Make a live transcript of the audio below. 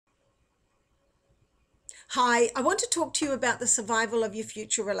Hi, I want to talk to you about the survival of your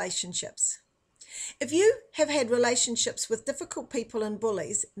future relationships. If you have had relationships with difficult people and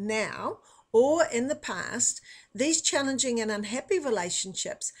bullies now or in the past, these challenging and unhappy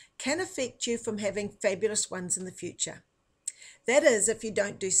relationships can affect you from having fabulous ones in the future. That is, if you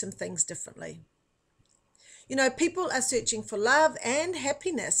don't do some things differently. People are searching for love and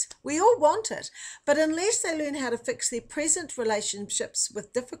happiness. We all want it. But unless they learn how to fix their present relationships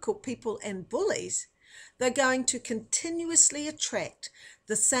with difficult people and bullies, they're going to continuously attract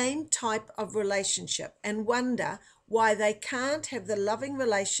the same type of relationship and wonder why they can't have the loving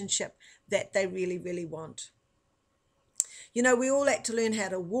relationship that they really, really want. We all had to learn how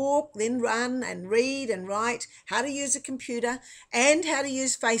to walk, then run and read and write, how to use a computer, and how to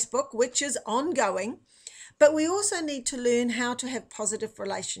use Facebook, which is ongoing. But we also need to learn how to have positive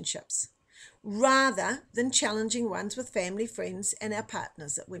relationships rather than challenging ones with family, friends, and our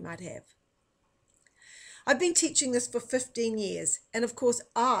partners that we might have. I've been teaching this for 15 years, and of course,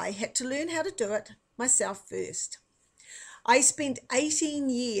 I had to learn how to do it myself first. I spent 18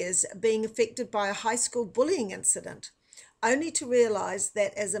 years being affected by a high school bullying incident, only to realize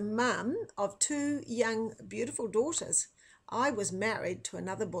that as a mum of two young, beautiful daughters, I was married to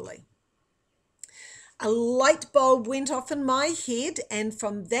another bully. A light bulb went off in my head, and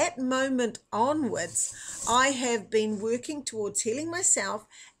from that moment onwards, I have been working towards healing myself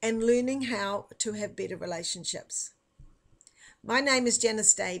and learning how to have better relationships. My name is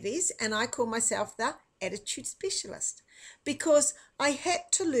Janice Davies, and I call myself the Attitude Specialist because I had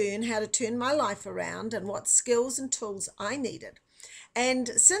to learn how to turn my life around and what skills and tools I needed. And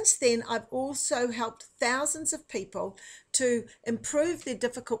since then, I've also helped thousands of people to improve their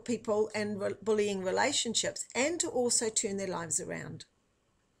difficult people and bullying relationships and to also turn their lives around.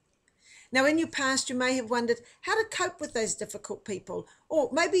 Now, in your past, you may have wondered how to cope with those difficult people, or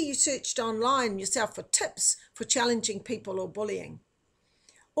maybe you searched online yourself for tips for challenging people or bullying.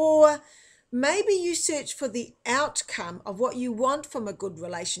 Or maybe you search for the outcome of what you want from a good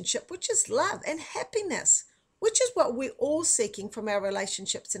relationship, which is love and happiness, which is what we're all seeking from our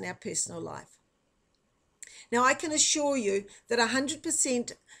relationships in our personal life. Now, I can assure you that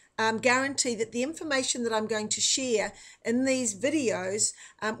 100% guarantee that the information that I'm going to share in these videos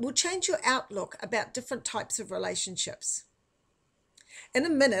will change your outlook about different types of relationships. In a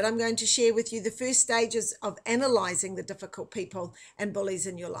minute, I'm going to share with you the first stages of analyzing the difficult people and bullies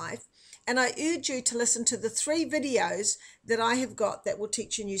in your life. And I urge you to listen to the 3 videos that I have got that will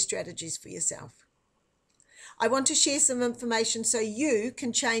teach you new strategies for yourself. I want to share some information so you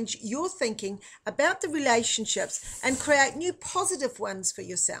can change your thinking about the relationships and create new positive ones for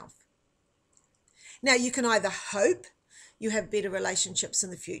yourself. Now, you can either hope you have better relationships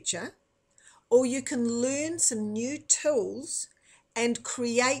in the future, or you can learn some new tools and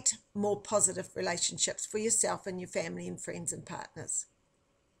create more positive relationships for yourself and your family and friends and partners.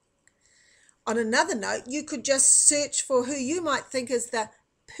 On another note, you could just search for who you might think is the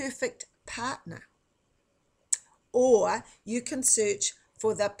perfect partner. Or you can search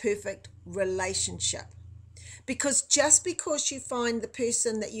for the perfect relationship. Because just because you find the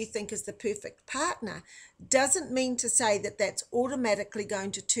person that you think is the perfect partner doesn't mean to say that that's automatically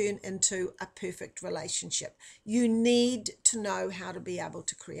going to turn into a perfect relationship. You need to know how to be able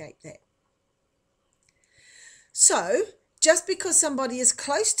to create that. So, just because somebody is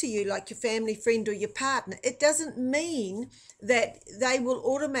close to you, like your family, friend, or your partner, it doesn't mean that they will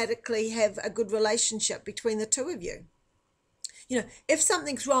automatically have a good relationship between the two of you. If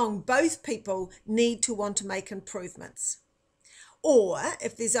something's wrong, both people need to want to make improvements. Or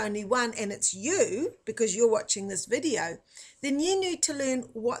if there's only one and it's you, because you're watching this video, then you need to learn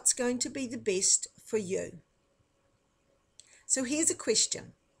what's going to be the best for you. So here's a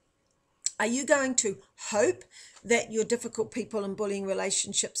question. Are you going to hope that your difficult people and bullying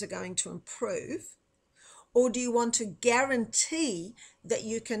relationships are going to improve? Or do you want to guarantee that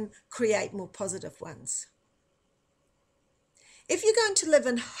you can create more positive ones? If you're going to live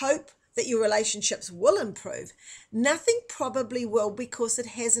in hope that your relationships will improve, nothing probably will because it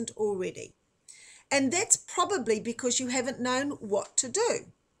hasn't already. And that's probably because you haven't known what to do.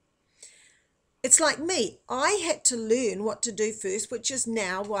 It's like me. I had to learn what to do first, which is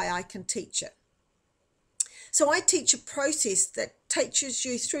now why I can teach it. So I teach a process that teaches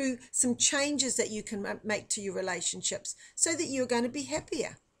you through some changes that you can make to your relationships so that you're going to be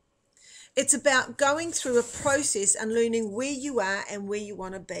happier. It's about going through a process and learning where you are and where you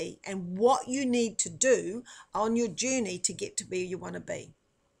want to be and what you need to do on your journey to get to where you want to be.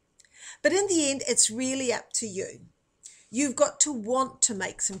 But in the end, it's really up to you. You've got to want to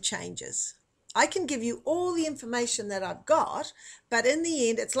make some changes. I can give you all the information that I've got, but in the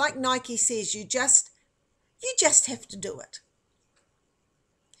end, it's like Nike says, you just You just have to do it.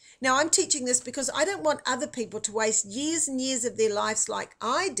 Now, I'm teaching this because I don't want other people to waste years and years of their lives like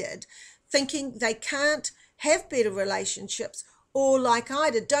I did, thinking they can't have better relationships, or like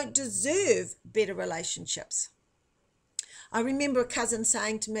I did, don't deserve better relationships. I remember a cousin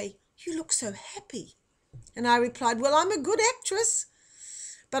saying to me, "You look so happy." And I replied, "Well, I'm a good actress."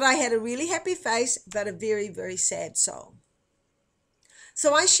 But I had a really happy face, but a very, very sad soul.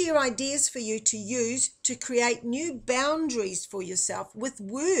 So I share ideas for you to use to create new boundaries for yourself with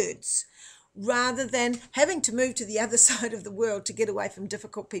words, rather than having to move to the other side of the world to get away from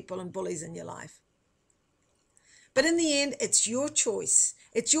difficult people and bullies in your life. But in the end, it's your choice.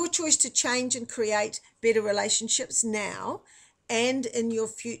 It's your choice to change and create better relationships now and in your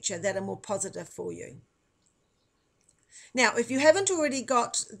future that are more positive for you. Now, if you haven't already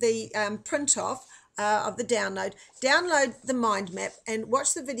got the print off of the download the mind map and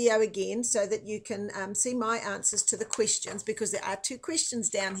watch the video again so that you can see my answers to the questions, because there are 2 questions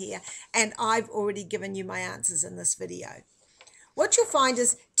down here and I've already given you my answers in this video. What you'll find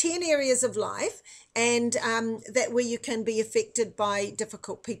is 10 areas of life, and that where you can be affected by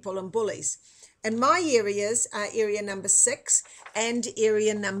difficult people and bullies. And my areas are area number 6 and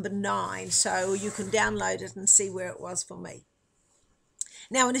area number 9, so you can download it and see where it was for me.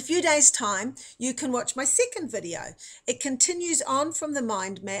 Now, in a few days' time, you can watch my second video. It continues on from the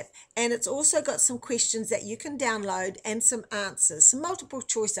mind map, and it's also got some questions that you can download and some answers, some multiple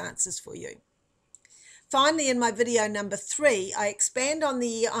choice answers for you. Finally, in my video number 3, I expand on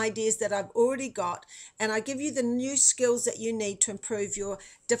the ideas that I've already got, and I give you the new skills that you need to improve your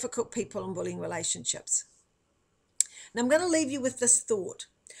difficult people and bullying relationships. Now, I'm going to leave you with this thought.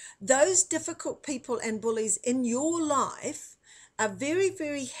 Those difficult people and bullies in your life are very,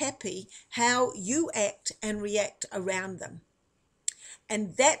 very happy how you act and react around them.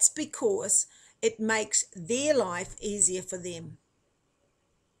 And that's because it makes their life easier for them.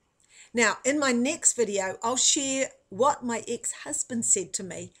 Now, in my next video, I'll share what my ex-husband said to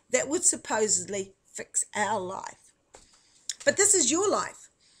me that would supposedly fix our life. But this is your life,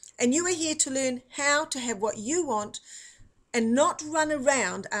 and you are here to learn how to have what you want and not run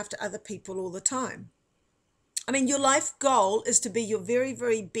around after other people all the time. I mean, your life goal is to be your very,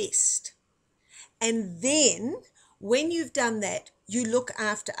 very best. And then, when you've done that, you look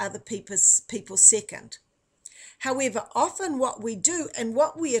after other people second. However, often what we do and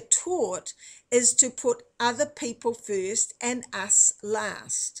what we are taught is to put other people first and us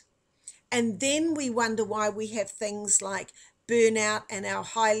last. And then we wonder why we have things like burnout and our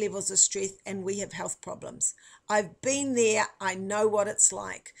high levels of stress, and we have health problems. I've been there. I know what it's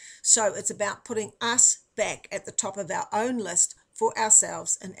like. So it's about putting us back at the top of our own list for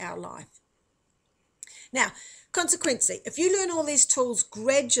ourselves and our life. Now, consequently, if you learn all these tools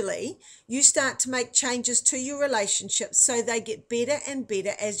gradually, you start to make changes to your relationships so they get better and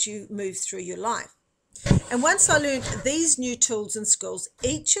better as you move through your life. And once I learned these new tools and skills,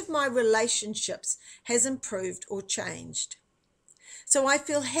 each of my relationships has improved or changed. So I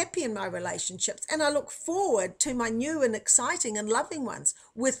feel happy in my relationships, and I look forward to my new and exciting and loving ones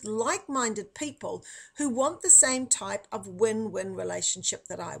with like-minded people who want the same type of win-win relationship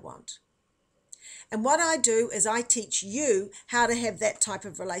that I want. And what I do is I teach you how to have that type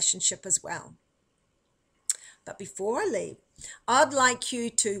of relationship as well. But before I leave, I'd like you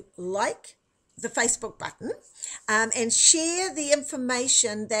to like the Facebook button and share the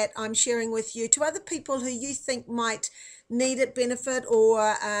information that I'm sharing with you to other people who you think might need it, benefit,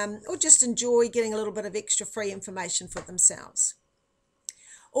 or just enjoy getting a little bit of extra free information for themselves.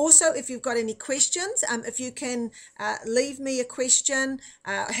 Also, if you've got any questions, if you can leave me a question,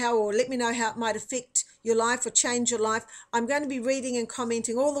 or let me know how it might affect your life or change your life. I'm going to be reading and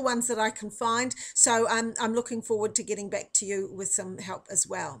commenting all the ones that I can find. So I'm looking forward to getting back to you with some help as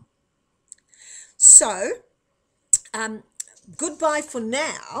well. So goodbye for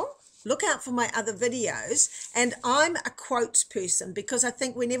now. Look out for my other videos. And I'm a quotes person, because I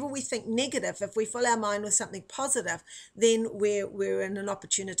think whenever we think negative, if we fill our mind with something positive, then we're in an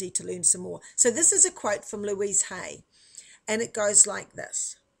opportunity to learn some more. So this is a quote from Louise Hay, and it goes like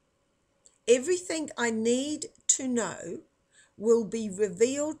this: "Everything I need to know will be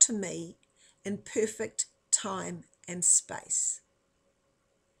revealed to me in perfect time and space."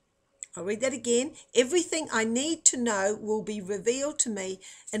 I'll read that again. Everything I need to know will be revealed to me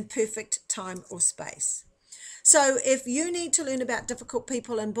in perfect time or space. So if you need to learn about difficult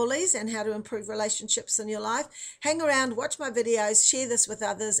people and bullies and how to improve relationships in your life, hang around, watch my videos, share this with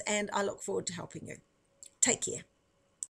others, and I look forward to helping you. Take care.